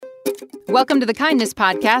Welcome to the Kindness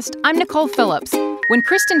Podcast. I'm Nicole Phillips. When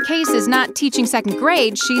Krysten Case is not teaching second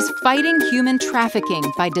grade, she's fighting human trafficking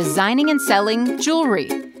by designing and selling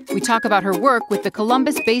Jewerly. We talk about her work with the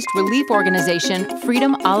Columbus-based relief organization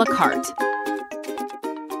Freedom a la Carte.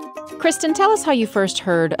 Krysten, tell us how you first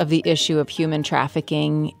heard of the issue of human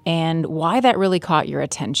trafficking and why that really caught your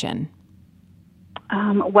attention.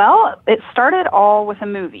 Well, it started all with a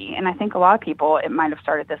movie, and I think a lot of people, it might have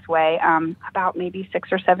started this way. About maybe 6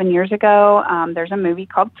 or 7 years ago, there's a movie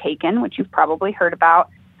called Taken, which you've probably heard about,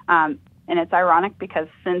 and it's ironic because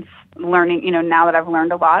since learning, now that I've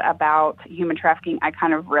learned a lot about human trafficking, I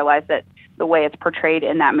kind of realized that the way it's portrayed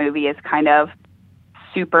in that movie is kind of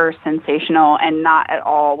super sensational and not at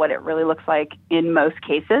all what it really looks like in most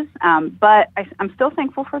cases. But I'm still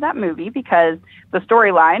thankful for that movie because the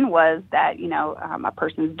storyline was that, a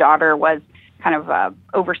person's daughter was kind of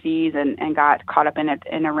overseas and got caught up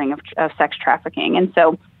in a ring of sex trafficking. And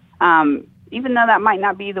so even though that might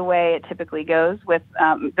not be the way it typically goes with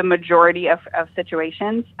the majority of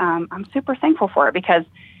situations, I'm super thankful for it because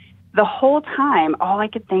the whole time, all I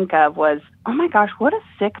could think of was, oh my gosh, what a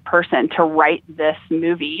sick person to write this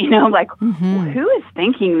movie, who is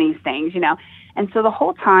thinking these things, And so the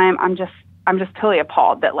whole time I'm just totally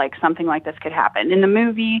appalled that something like this could happen. In the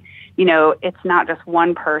movie, it's not just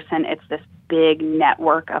one person, it's this big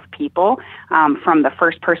network of people, from the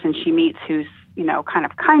first person she meets who's, kind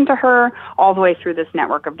of kind to her, all the way through this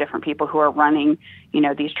network of different people who are running,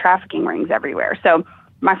 these trafficking rings everywhere. So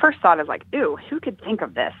my first thought is ew, who could think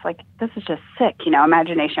of this? This is just sick,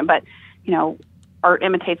 imagination. But, art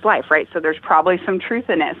imitates life, right? So there's probably some truth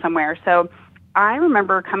in it somewhere. So I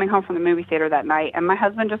remember coming home from the movie theater that night, and my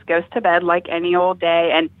husband just goes to bed like any old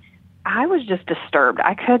day. And I was just disturbed.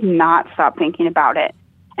 I could not stop thinking about it.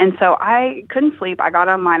 And so I couldn't sleep. I got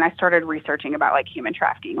online. I started researching about human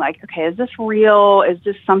trafficking. Okay, is this real? Is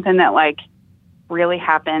this something that really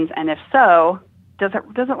happens? And if so, does it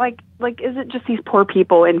is it just these poor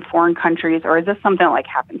people in foreign countries, or is this something that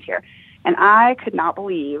happens here? And I could not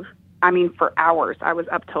believe, for hours, I was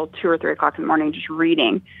up till 2 or 3 o'clock in the morning just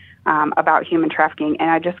reading about human trafficking.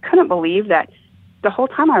 And I just couldn't believe that the whole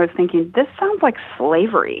time I was thinking, this sounds like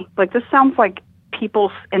slavery. This sounds like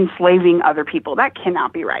people enslaving other people. That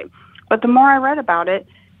cannot be right. But the more I read about it,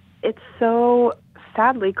 it's so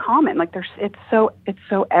sadly common. It's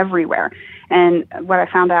so everywhere. And what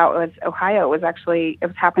I found out was Ohio it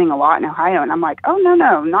was happening a lot in Ohio. And I'm oh,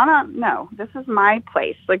 no, this is my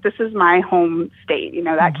place. This is my home state.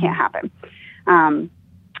 That can't happen. And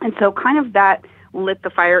so kind of that lit the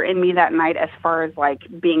fire in me that night as far as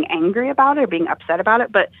being angry about it or being upset about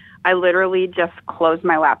it. But I literally just closed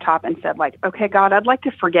my laptop and said okay, God, I'd like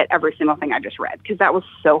to forget every single thing I just read because that was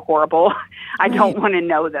so horrible. I don't want to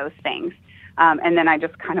know those things. And then I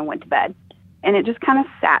just kind of went to bed, and it just kind of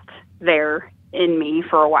sat there in me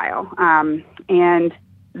for a while. And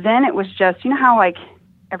then it was just, how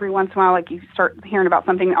every once in a while, you start hearing about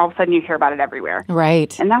something, and all of a sudden you hear about it everywhere.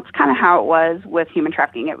 Right. And that's kind of how it was with human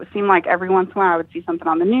trafficking. It would seem like every once in a while I would see something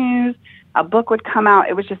on the news, a book would come out.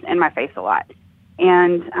 It was just in my face a lot.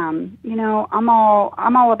 And, I'm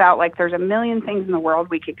all about there's a million things in the world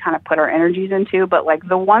we could kind of put our energies into, but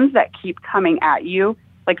the ones that keep coming at you,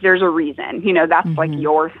 there's a reason, that's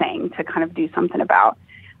your thing to kind of do something about.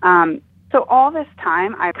 So all this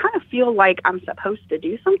time, I kind of feel like I'm supposed to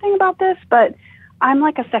do something about this, but I'm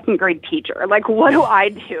a second grade teacher. What do I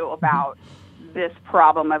do about this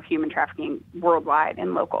problem of human trafficking worldwide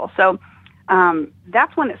and local? So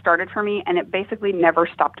that's when it started for me, and it basically never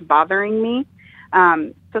stopped bothering me.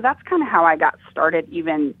 So that's kind of how I got started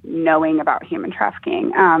even knowing about human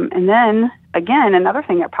trafficking. And then, again, another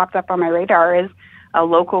thing that popped up on my radar is a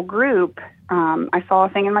local group. I saw a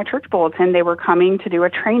thing in my church bulletin. They were coming to do a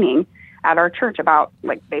training at our church about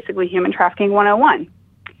basically human trafficking 101.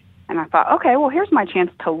 And I thought, okay, well, here's my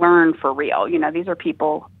chance to learn for real. These are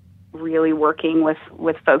people really working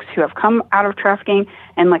with folks who have come out of trafficking.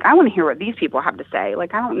 And I want to hear what these people have to say. I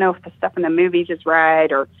don't know if the stuff in the movies is right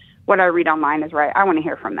or what I read online is right. I want to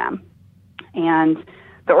hear from them. And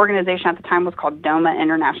the organization at the time was called DOMA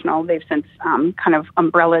International. They've since kind of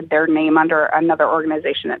umbrellaed their name under another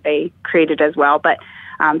organization that they created as well. But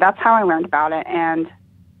that's how I learned about it. And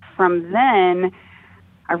from then,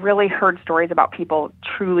 I really heard stories about people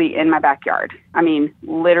truly in my backyard.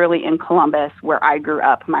 Literally in Columbus, where I grew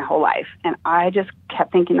up my whole life. And I just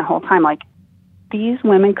kept thinking the whole time, these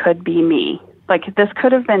women could be me. This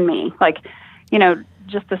could have been me.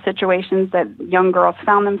 Just the situations that young girls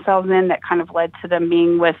found themselves in that kind of led to them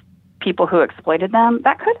being with people who exploited them.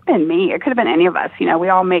 That could have been me. It could have been any of us. We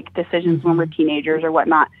all make decisions when we're teenagers or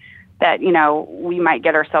whatnot that, we might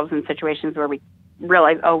get ourselves in situations where we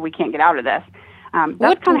realize, oh, we can't get out of this.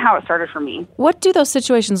 That's kind of how it started for me. What do those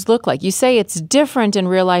situations look like? You say it's different in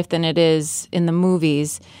real life than it is in the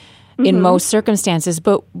movies in most circumstances,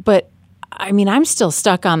 but I mean, I'm still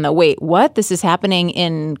stuck on the, wait, what? This is happening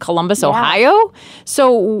in Columbus, Ohio?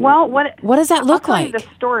 So what does that look like?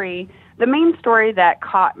 The main story that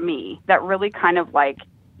caught me, that really kind of like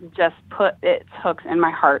just put its hooks in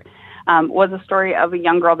my heart, was a story of a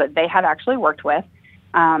young girl that they had actually worked with.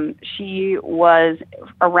 She was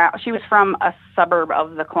from a suburb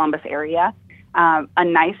of the Columbus area, a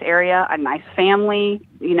nice area, a nice family.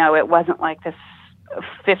 It wasn't like this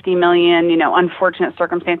 50 million, unfortunate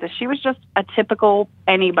circumstances. She was just a typical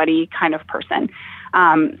anybody kind of person.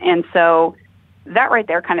 And so that right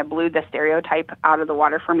there kind of blew the stereotype out of the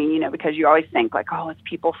water for me, because you always think like, oh, it's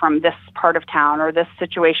people from this part of town or this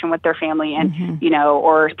situation with their family and,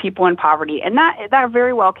 or people in poverty. And that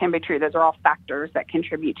very well can be true. Those are all factors that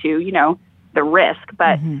contribute to, the risk.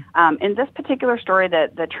 But in this particular story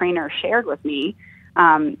that the trainer shared with me,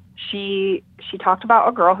 she talked about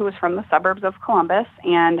a girl who was from the suburbs of Columbus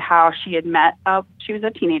and how she had met she was a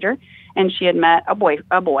teenager, and she had met a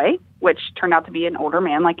boy, which turned out to be an older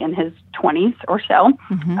man, like in his 20s or so.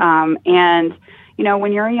 And,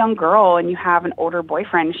 when you're a young girl and you have an older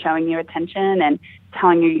boyfriend showing you attention and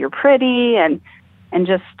telling you you're pretty and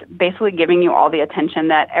just basically giving you all the attention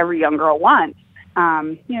that every young girl wants,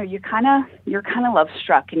 you're kind of love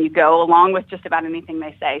struck and you go along with just about anything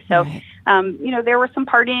they say. So, there was some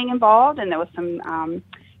partying involved and there was some,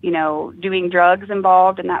 doing drugs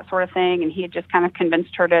involved and that sort of thing. And he had just kind of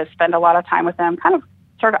convinced her to spend a lot of time with them, kind of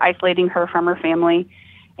sort of isolating her from her family.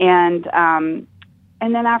 And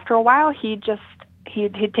then after a while, he'd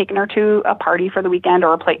taken her to a party for the weekend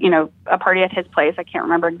or a party at his place. I can't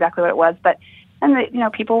remember exactly what it was, but,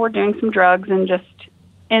 people were doing some drugs and just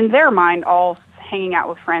in their mind, all hanging out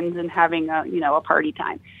with friends and having a party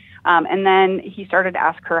time. And then he started to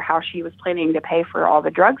ask her how she was planning to pay for all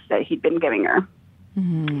the drugs that he'd been giving her.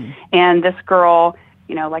 And this girl,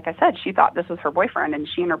 like I said, she thought this was her boyfriend, and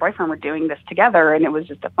she and her boyfriend were doing this together, and it was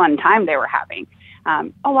just a fun time they were having.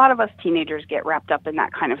 A lot of us teenagers get wrapped up in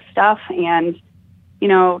that kind of stuff and,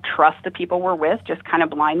 trust the people we're with just kind of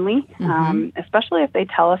blindly, especially if they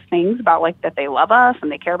tell us things about like that they love us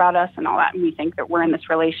and they care about us and all that, and we think that we're in this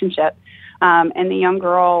relationship. And the young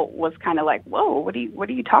girl was kind of like, whoa, what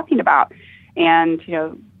are you talking about? And,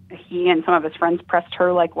 he and some of his friends pressed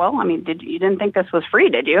her like, well, I mean, you didn't think this was free,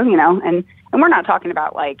 did you? And we're not talking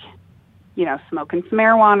about like, smoking some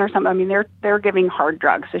marijuana or something. I mean, they're giving hard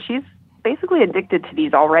drugs. So she's basically addicted to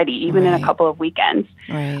these already, even in a couple of weekends.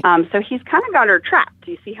 So he's kind of got her trapped.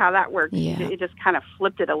 Do you see how that works? Yeah. It just kind of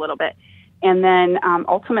flipped it a little bit. And then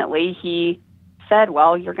ultimately he said,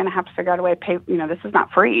 well, you're going to have to figure out a way to pay, this is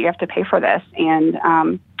not free. You have to pay for this.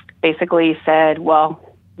 And basically said, well,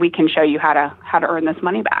 we can show you how to earn this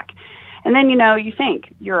money back. And then, you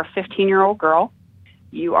think you're a 15-year-old girl.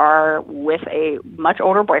 You are with a much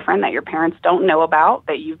older boyfriend that your parents don't know about,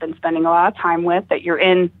 that you've been spending a lot of time with, that you're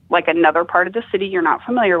in like another part of the city you're not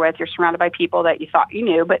familiar with. You're surrounded by people that you thought you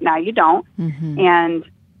knew, but now you don't. And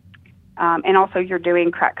also you're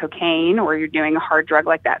doing crack cocaine or you're doing a hard drug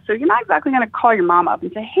like that. So you're not exactly going to call your mom up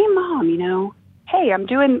and say, hey, Mom, hey, I'm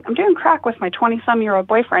doing crack with my 20-some-year-old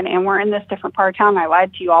boyfriend, and we're in this different part of town. I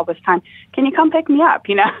lied to you all this time. Can you come pick me up?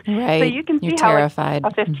 Right. So you can see how a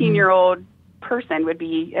 15-year-old person would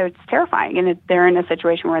be. It's terrifying, and they're in a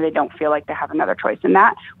situation where they don't feel like they have another choice. And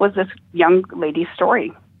that was this young lady's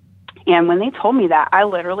story. And when they told me that, I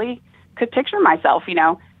literally could picture myself.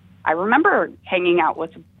 I remember hanging out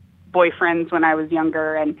with boyfriends when I was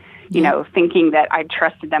younger, and thinking that I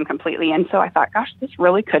trusted them completely. And so I thought, gosh, this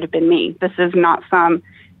really could have been me. This is not some,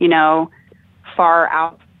 far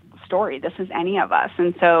out story. This is any of us.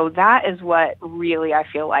 And so that is what really I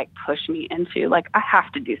feel like pushed me into, like, I have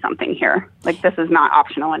to do something here. Like, this is not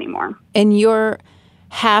optional anymore. And your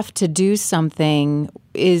have to do something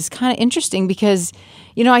is kind of interesting because,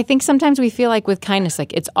 I think sometimes we feel like with kindness,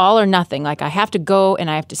 like it's all or nothing. Like I have to go and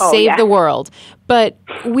I have to save the world. But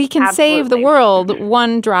we can save the world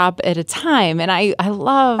one drop at a time. And I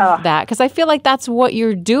love that because I feel like that's what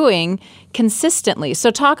you're doing consistently.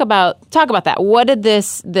 So talk about that. What did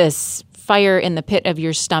this fire in the pit of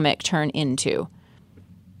your stomach turn into?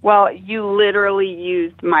 Well, you literally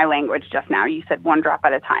used my language just now. You said one drop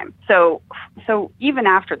at a time. So even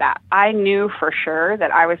after that, I knew for sure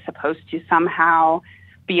that I was supposed to somehow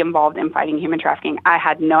be involved in fighting human trafficking. I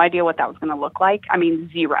had no idea what that was going to look like. I mean,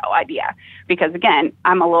 zero idea. Because again,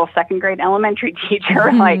 I'm a little second grade elementary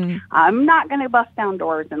teacher. Like, I'm not going to bust down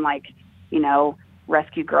doors and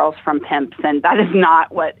rescue girls from pimps, and that is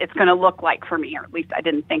not what it's going to look like for me, or at least I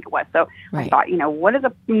didn't think it was. So I thought, what is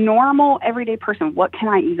a normal everyday person? What can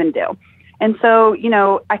I even do? And so,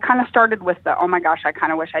 I kind of started with the, oh my gosh, I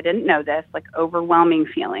kind of wish I didn't know this, like overwhelming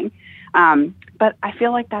feeling. But I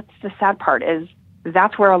feel like that's the sad part, is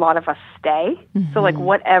that's where a lot of us stay. Mm-hmm. So like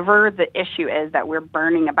whatever the issue is that we're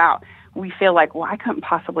burning about, we feel like, well, I couldn't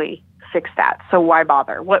possibly fix that. So why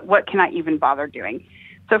bother? What can I even bother doing?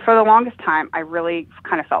 So for the longest time, I really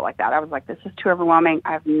kind of felt like that. I was like, this is too overwhelming.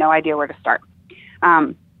 I have no idea where to start.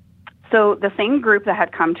 So the same group that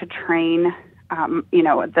had come to train,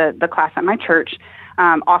 the class at my church,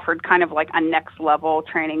 offered kind of like a next level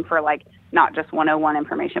training for like not just 101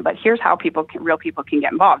 information, but here's how real people can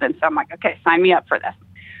get involved. And so I'm like, okay, sign me up for this.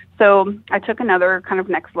 So I took another kind of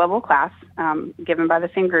next level class given by the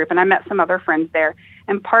same group, and I met some other friends there.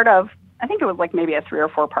 And part of, I think it was like maybe a 3 or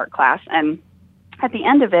 4 part class. And at the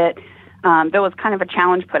end of it, there was kind of a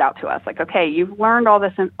challenge put out to us, like, okay, you've learned all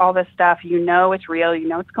this stuff, it's real,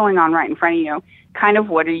 it's going on right in front of you. Kind of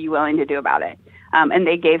what are you willing to do about it? And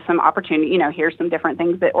they gave some opportunity, here's some different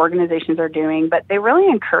things that organizations are doing, but they really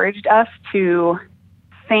encouraged us to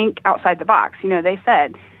think outside the box. They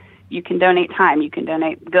said, you can donate time, you can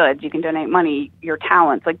donate goods, you can donate money, your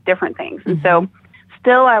talents, like different things. Mm-hmm. And so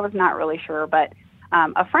still I was not really sure, but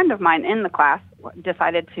a friend of mine in the class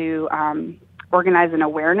decided to organize an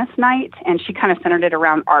awareness night, and she kind of centered it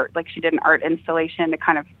around art. Like she did an art installation to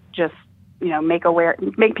kind of just,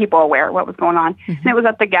 make people aware what was going on. Mm-hmm. And it was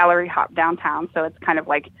at the Gallery Hop downtown, so it's kind of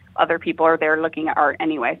like other people are there looking at art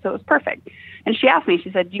anyway, so it was perfect. And she asked me,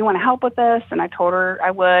 she said, do you want to help with this? And I told her I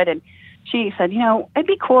would, and she said, it'd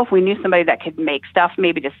be cool if we knew somebody that could make stuff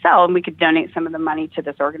maybe to sell, and we could donate some of the money to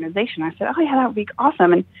this organization. I said, oh yeah, that would be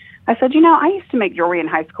awesome. And I said, I used to make jewelry in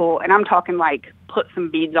high school, and I'm talking like put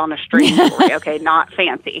some beads on a string jewelry, okay, not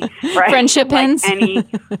fancy, right? Friendship pins? Any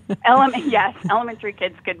elementary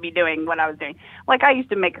kids could be doing what I was doing. Like I used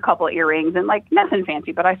to make a couple of earrings and like nothing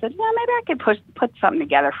fancy, but I said, yeah, maybe I could put something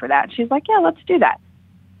together for that. She's like, yeah, let's do that.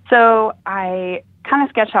 So I kind of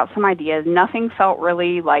sketched out some ideas. Nothing felt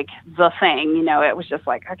really like the thing, it was just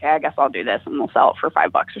like, okay, I guess I'll do this and we'll sell it for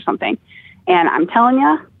 $5 or something. And I'm telling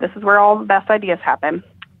you, this is where all the best ideas happen.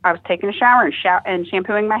 I was taking a shower and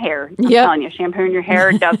shampooing my hair. I'm telling you, shampooing your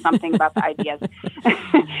hair does something about the ideas.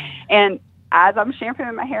 And as I'm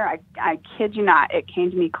shampooing my hair, I kid you not, it came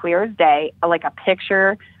to me clear as day, like a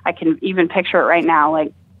picture. I can even picture it right now.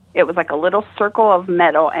 Like it was like a little circle of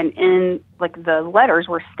metal, and in like the letters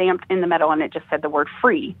were stamped in the metal, and it just said the word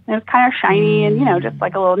free. And it was kind of shiny and, just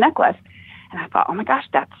like a little necklace. And I thought, oh my gosh,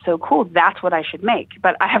 that's so cool. That's what I should make.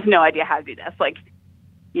 But I have no idea how to do this. Like,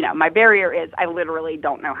 my barrier is I literally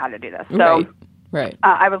don't know how to do this. So right.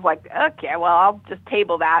 I was like, okay, well, I'll just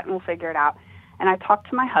table that and we'll figure it out. And I talked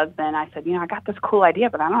to my husband. I said, I got this cool idea,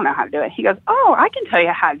 but I don't know how to do it. He goes, oh, I can tell you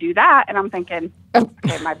how to do that. And I'm thinking,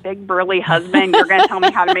 okay, my big burly husband, you're going to tell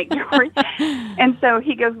me how to make jewelry. And so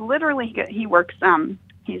he goes, literally, he works,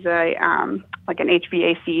 he's a like an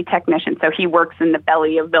HVAC technician. So he works in the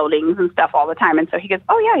belly of buildings and stuff all the time. And so he goes,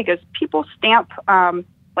 oh, yeah, people stamp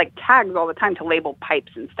like tags all the time to label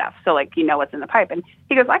pipes and stuff. So like, what's in the pipe. And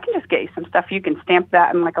he goes, I can just get you some stuff. You can stamp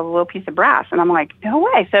that in like a little piece of brass. And I'm like, no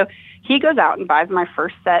way. So he goes out and buys my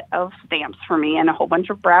first set of stamps for me and a whole bunch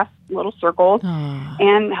of brass little circles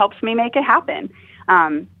and helps me make it happen.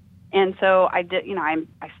 And so I did, I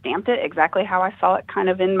stamped it exactly how I saw it kind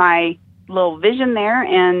of in my little vision there.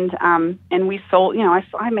 And we sold,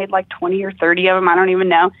 I made like 20 or 30 of them. I don't even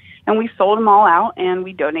know. And we sold them all out and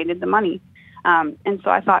we donated the money. And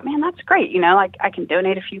so I thought, man, that's great. Like I can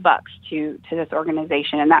donate a few bucks to this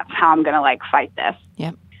organization, and that's how I'm going to like fight this.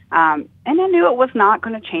 Yep. And I knew it was not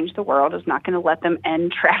going to change the world. It was not going to let them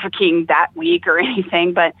end trafficking that week or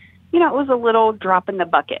anything, but it was a little drop in the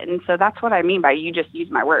bucket. And so that's what I mean by, you just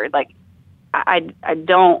use my word. Like I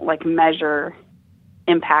don't like measure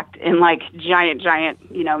impact in like giant,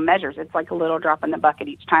 measures. It's like a little drop in the bucket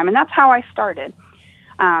each time. And that's how I started.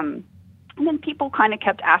 And then people kind of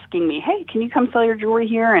kept asking me, hey, can you come sell your jewelry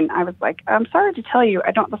here? And I was like, I'm sorry to tell you,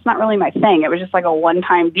 that's not really my thing. It was just like a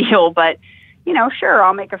one-time deal, but, sure,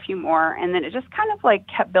 I'll make a few more. And then it just kind of like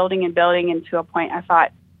kept building and building, and to a point I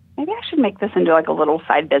thought, maybe I should make this into like a little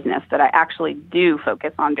side business that I actually do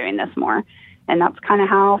focus on doing this more. And that's kind of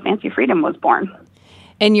how Fancy Freedom was born.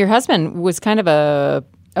 And your husband was kind of a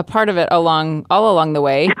part of it all along the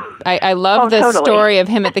way. I love the story of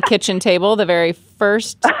him at the kitchen table the very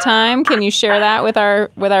first time. Can you share that with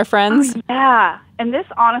our friends? Yeah. And this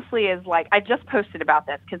honestly is like, I just posted about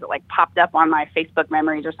this because it like popped up on my Facebook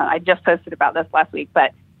memories or something. I just posted about this last week,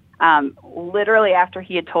 but literally after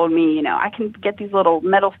he had told me, you know, I can get these little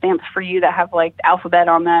metal stamps for you that have like the alphabet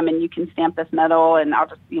on them, and you can stamp this metal, and I'll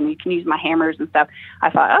just, you know, you can use my hammers and stuff. I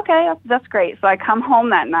thought, okay, that's great. So I come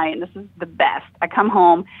home that night, and this is the best. I come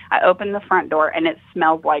home, I open the front door, and it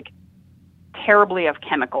smells like terribly of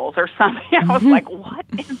chemicals or something. I was like, what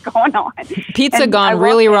is going on? Pizza gone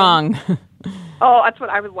really wrong. Oh, that's what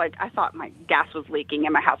I was like. I thought my gas was leaking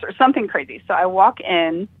in my house or something crazy. So I walk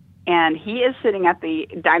in, and he is sitting at the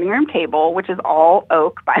dining room table, which is all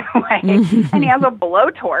oak, by the way, and he has a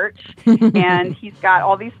blowtorch, and he's got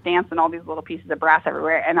all these stamps and all these little pieces of brass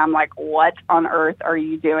everywhere. And I'm like, what on earth are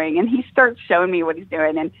you doing? And he starts showing me what he's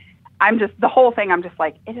doing, and I'm just, the whole thing, I'm just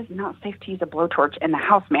like, it is not safe to use a blowtorch in the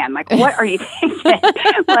house, man. Like, what are you thinking?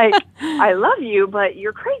 Like, I love you, but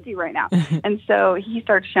you're crazy right now. And so he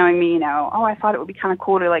starts showing me, you know, oh, I thought it would be kind of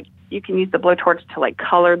cool to, like, you can use the blowtorch to, like,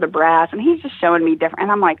 color the brass. And he's just showing me different.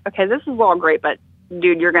 And I'm like, okay, this is all great, but,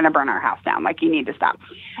 dude, you're going to burn our house down. Like, you need to stop.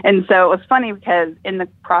 And so it was funny because in the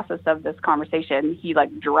process of this conversation, he,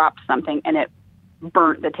 like, dropped something, and it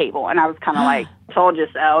burnt the table. And I was kind of like, told you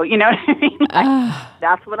so, you know what I mean? Like,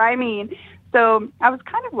 that's what I mean. So I was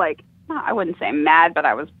kind of like, I wouldn't say mad, but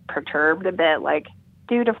I was perturbed a bit. Like,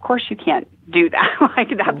 dude, of course you can't do that.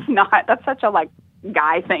 Like, that's such a, like,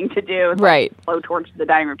 guy thing to do. It's right. Like, blow torch to the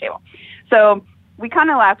dining room table. So we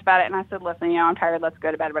kind of laughed about it, and I said, listen, you know, I'm tired. Let's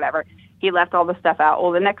go to bed, whatever. He left all the stuff out.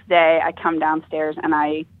 Well, the next day I come downstairs, and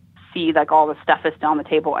I see, like, all the stuff is still on the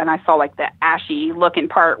table, and I saw, like, the ashy looking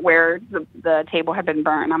part where the table had been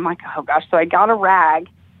burnt, and I'm like, oh gosh. So I got a rag,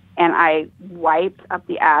 and I wiped up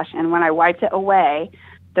the ash, and when I wiped it away,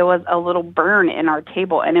 there was a little burn in our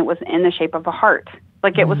table, and it was in the shape of a heart.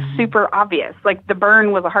 Like, it was super obvious. Like, the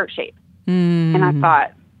burn was a heart shape. And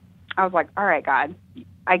I was like, all right, God,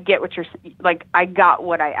 I get what you're, like, I got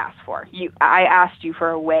what I asked for. I asked you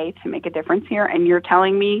for a way to make a difference here, and you're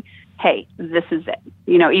telling me, hey, this is it.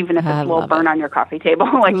 You know, even if it's a little burn on your coffee table.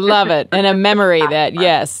 Like, love it. And a memory that,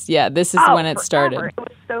 yes, yeah, this is when it started. It was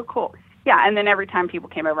so cool. Yeah, and then every time people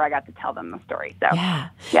came over, I got to tell them the story. So, yeah,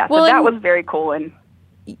 well, so that was very cool. And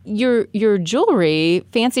your jewelry,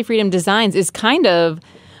 Fancy Freedom Designs, is kind of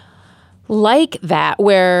like that,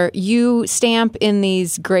 where you stamp in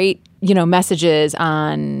these great, you know, messages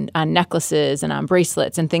on necklaces and on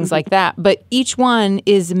bracelets and things like that. But each one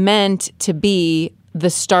is meant to be the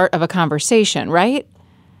start of a conversation, right?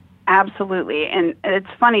 Absolutely. And it's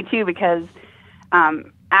funny, too, because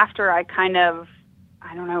after I kind of,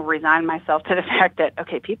 I don't know, resigned myself to the fact that,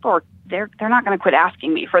 okay, people are, they're not going to quit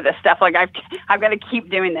asking me for this stuff. Like, I've got to keep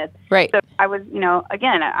doing this. Right. So I was, you know,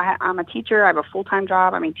 again, I'm a teacher. I have a full-time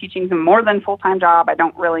job. I mean, teaching's a more than full-time job. I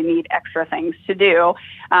don't really need extra things to do.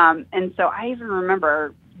 And so I even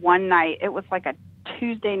remember one night, it was like a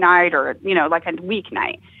Tuesday night or, you know, like a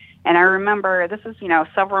weeknight. And I remember this is, you know,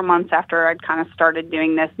 several months after I'd kind of started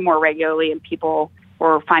doing this more regularly, and people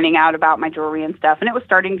were finding out about my jewelry and stuff. And it was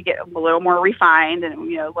starting to get a little more refined,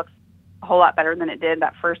 and, you know, looks a whole lot better than it did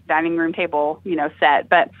that first dining room table, you know, set.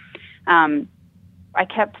 But I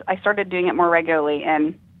started doing it more regularly,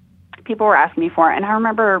 and people were asking me for it. And I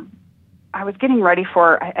remember I was getting ready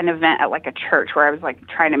for an event at, like, a church where I was, like,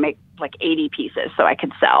 trying to make, like, 80 pieces so I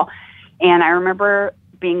could sell. And I remember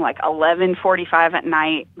being like 11:45 at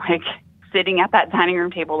night, like sitting at that dining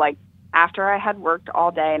room table, like after I had worked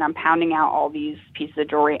all day, and I'm pounding out all these pieces of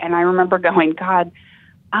jewelry. And I remember going, God,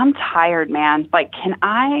 I'm tired, man. Like, can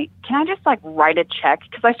I just, like, write a check?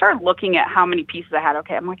 Because I started looking at how many pieces I had.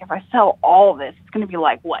 Okay, I'm like, if I sell all this, it's going to be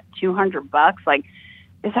like, what, $200? Like,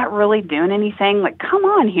 is that really doing anything? Like, come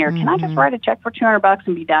on here. Can I just write a check for $200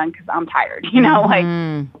 and be done? Because I'm tired, you know,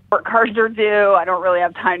 like, work cards are due. I don't really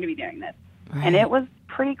have time to be doing this. Right. And it was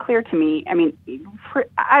pretty clear to me. I mean,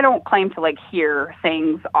 I don't claim to, like, hear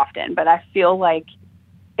things often, but I feel like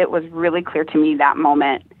it was really clear to me that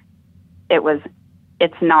moment.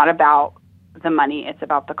 It's not about the money. It's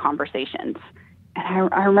about the conversations.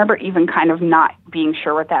 And I remember even kind of not being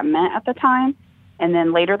sure what that meant at the time. And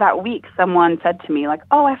then later that week, someone said to me, like,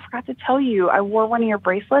 oh, I forgot to tell you, I wore one of your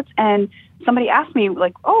bracelets, and somebody asked me,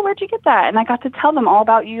 like, oh, where'd you get that? And I got to tell them all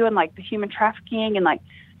about you and, like, the human trafficking, and, like,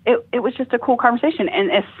 it was just a cool conversation.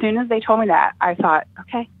 And as soon as they told me that, I thought,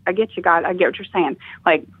 okay, I get you, God. I get what you're saying.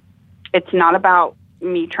 Like, it's not about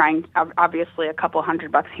me trying, obviously a couple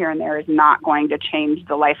 $100 here and there is not going to change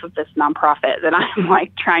the life of this nonprofit that I'm,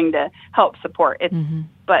 like, trying to help support. It's,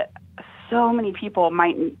 but so many people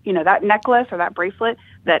might, you know, that necklace or that bracelet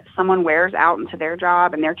that someone wears out into their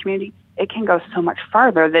job and their community, it can go so much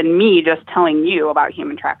farther than me just telling you about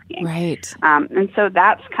human trafficking. Right. And so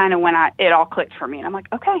that's kind of when it all clicked for me. And I'm like,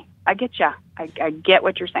 okay, I get you. I get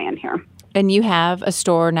what you're saying here. And you have a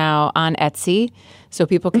store now on Etsy, so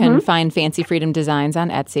people can find Fancy Freedom Designs on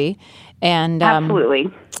Etsy. And absolutely.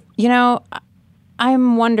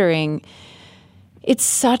 I'm wondering, it's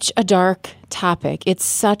such a dark topic.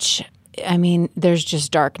 There's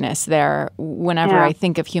just darkness there whenever I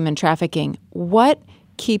think of human trafficking. What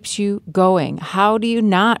keeps you going? How do you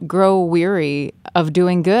not grow weary of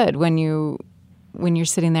doing good when you're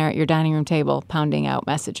sitting there at your dining room table pounding out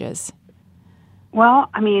messages? Well,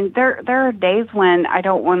 there are days when I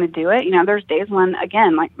don't want to do it. There's days when,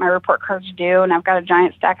 again, like my report cards are due and I've got a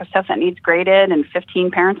giant stack of stuff that needs graded and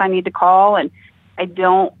 15 parents I need to call, and I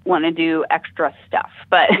don't want to do extra stuff.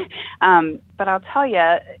 But I'll tell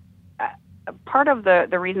you, part of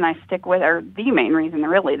the reason I stick with, or the main reason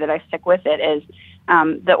really that I stick with it, is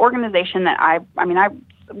the organization that I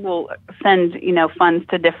will send, funds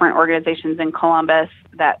to different organizations in Columbus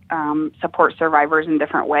that support survivors in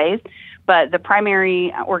different ways. But the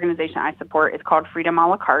primary organization I support is called Freedom a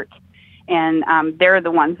la carte. And they're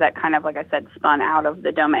the ones that kind of, like I said, spun out of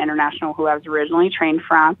the DOMA International, who I was originally trained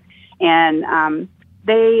from. And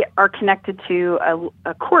they are connected to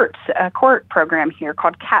a court program here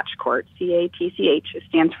called CATCH Court, CATCH. It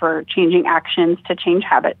stands for Changing Actions to Change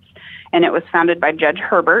Habits. And it was founded by Judge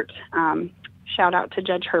Herbert. Shout out to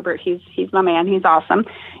Judge Herbert. He's my man. He's awesome.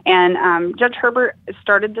 And Judge Herbert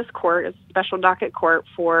started this court, a special docket court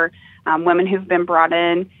for women who've been brought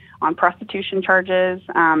in on prostitution charges,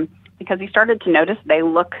 because he started to notice they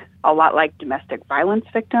look a lot like domestic violence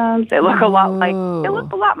victims. They look a lot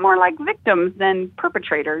more like victims than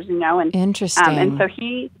perpetrators, And interesting. And so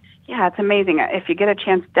it's amazing. If you get a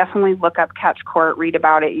chance, definitely look up CATCH Court, read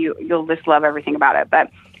about it. You'll just love everything about it. But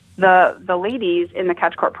the ladies in the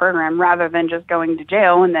CATCH Court program, rather than just going to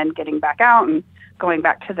jail and then getting back out and going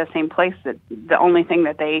back to the same place, that the only thing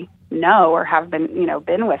that they know or have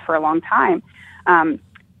been with for a long time,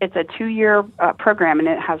 it's a 2-year program, and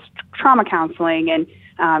it has trauma counseling and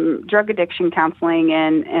drug addiction counseling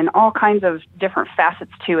and all kinds of different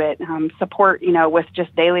facets to it, support, with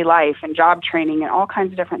just daily life and job training and all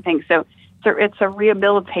kinds of different things. So it's a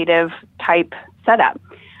rehabilitative type setup.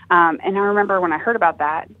 And I remember when I heard about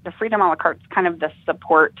that, the Freedom a la carte is kind of the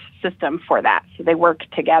support system for that. So they work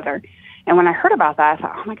together. And when I heard about that, I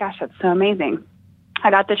thought, oh my gosh, that's so amazing. I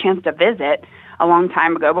got the chance to visit a long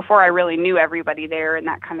time ago before I really knew everybody there and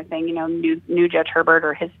that kind of thing, knew Judge Herbert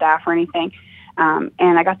or his staff or anything. And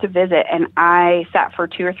I got to visit, and I sat for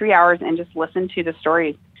 2 or 3 hours and just listened to the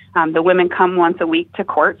stories. The women come once a week to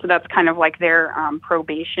court, so that's kind of like their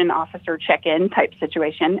probation officer check-in type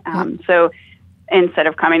situation. So instead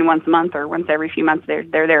of coming once a month or once every few months, they're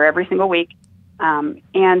there every single week.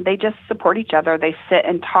 And they just support each other. They sit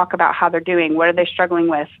and talk about how they're doing. What are they struggling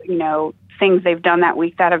with? Things they've done that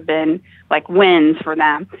week that have been like wins for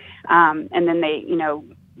them. And then they,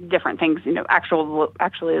 different things,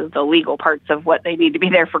 actually the legal parts of what they need to be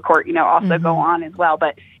there for court, also go on as well.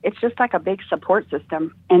 But it's just like a big support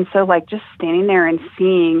system. And so like just standing there and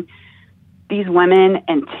seeing these women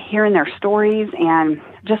and hearing their stories and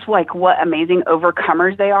just like what amazing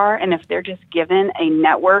overcomers they are. And if they're just given a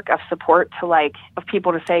network of support of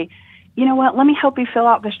people to say, you know what, let me help you fill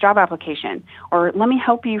out this job application, or let me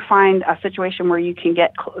help you find a situation where you can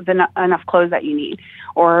get enough clothes that you need,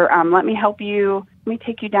 or let me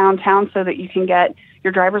take you downtown so that you can get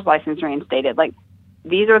your driver's license reinstated. Like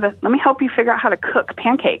let me help you figure out how to cook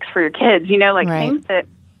pancakes for your kids, right. Things that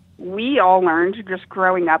we all learned just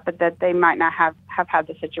growing up, but that they might not have had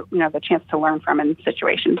the chance to learn from in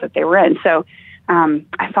situations that they were in. So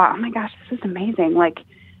I thought, oh my gosh, this is amazing. Like,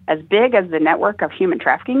 as big as the network of human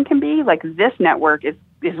trafficking can be, like this network is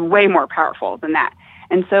way more powerful than that.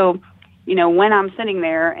 And so, when I'm sitting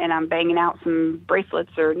there and I'm banging out some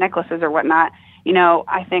bracelets or necklaces or whatnot,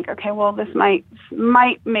 I think, okay, well, this might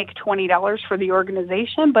make $20 for the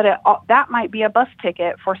organization, but that might be a bus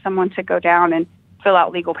ticket for someone to go down and fill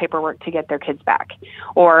out legal paperwork to get their kids back.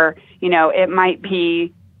 Or, it might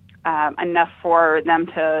be enough for them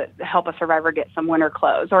to help a survivor get some winter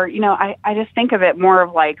clothes. Or, I just think of it more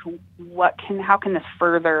of like, how can this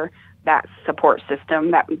further that support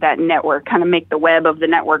system, that network, kind of make the web of the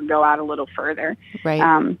network go out a little further. Right.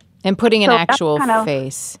 And putting an actual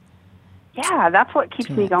face. Yeah, that's what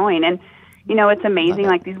keeps me going. And, it's amazing.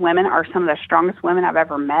 Like, these women are some of the strongest women I've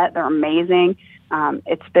ever met. They're amazing.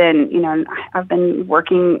 It's been, I've been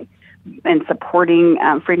working and supporting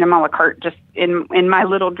Freedom a la carte just in my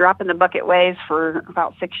little drop in the bucket ways for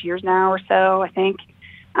about 6 years now or so, I think.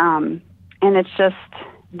 And it's just,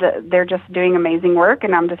 they're just doing amazing work,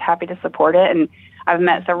 and I'm just happy to support it. And I've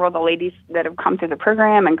met several of the ladies that have come through the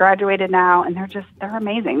program and graduated now, and they're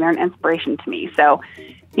amazing. They're an inspiration to me. So,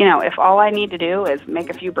 if all I need to do is make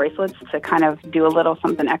a few bracelets to kind of do a little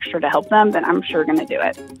something extra to help them, then I'm sure going to do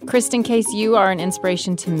it. Krysten Case, you are an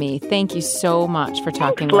inspiration to me. Thank you so much for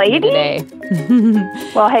talking with me today.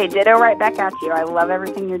 Well, hey, ditto right back at you. I love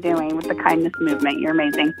everything you're doing with the kindness movement. You're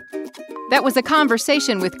amazing. That was a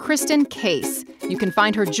conversation with Krysten Case. You can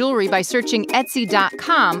find her jewelry by searching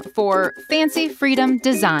Etsy.com for Fancy Freedom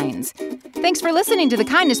Designs. Thanks for listening to the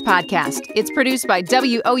Kindness Podcast. It's produced by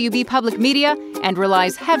WOUB Public Media and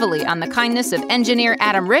relies heavily on the kindness of engineer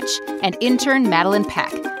Adam Rich and intern Madeline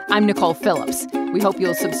Peck. I'm Nicole Phillips. We hope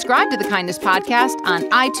you'll subscribe to the Kindness Podcast on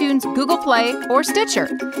iTunes, Google Play, or Stitcher,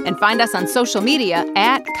 and find us on social media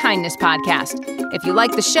at Kindness Podcast. If you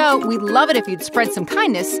like the show, we'd love it if you'd spread some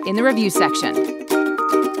kindness in the review section.